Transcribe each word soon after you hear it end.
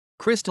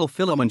Kristel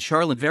Philemon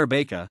Charlotte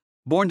Verbeke,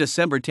 born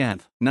December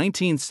 10,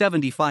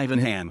 1975 in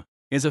Hamme,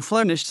 is a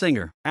Flemish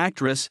singer,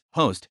 actress,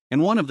 host,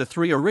 and one of the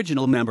three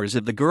original members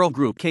of the girl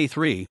group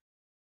K3.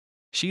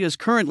 She is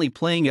currently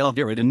playing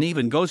Elvira De Neve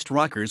in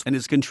Ghostrockers and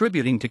is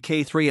contributing to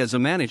K3 as a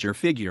manager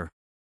figure.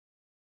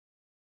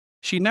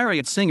 She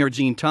married singer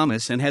Jean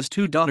Thomas and has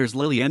two daughters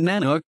Lily and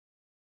Nana.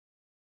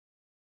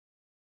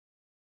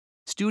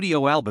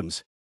 Studio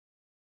albums: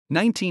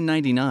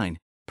 1999,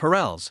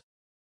 Perels.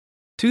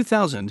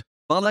 2000,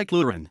 Balek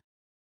Lurin.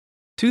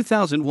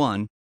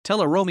 2001,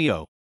 Tella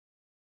Romeo.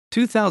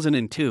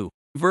 2002,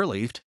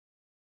 Verliefd.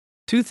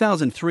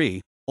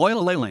 2003,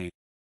 Oil Lele.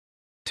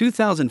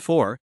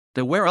 2004,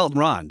 De Wereld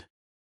Rond.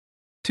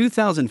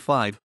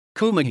 2005,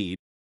 Kumahid.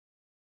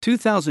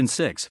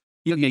 2006,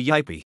 Yaya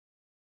Yipi.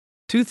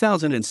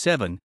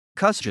 2007,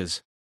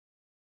 Kusjes.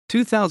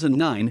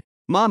 2009,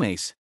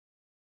 Mames.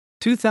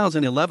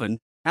 2011,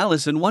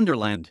 Alice in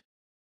Wonderland.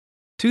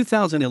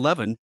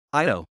 2011,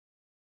 Ido.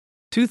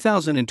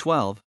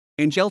 2012,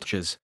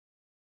 Angeltjes.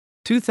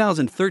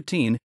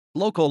 2013,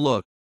 Local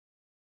Look.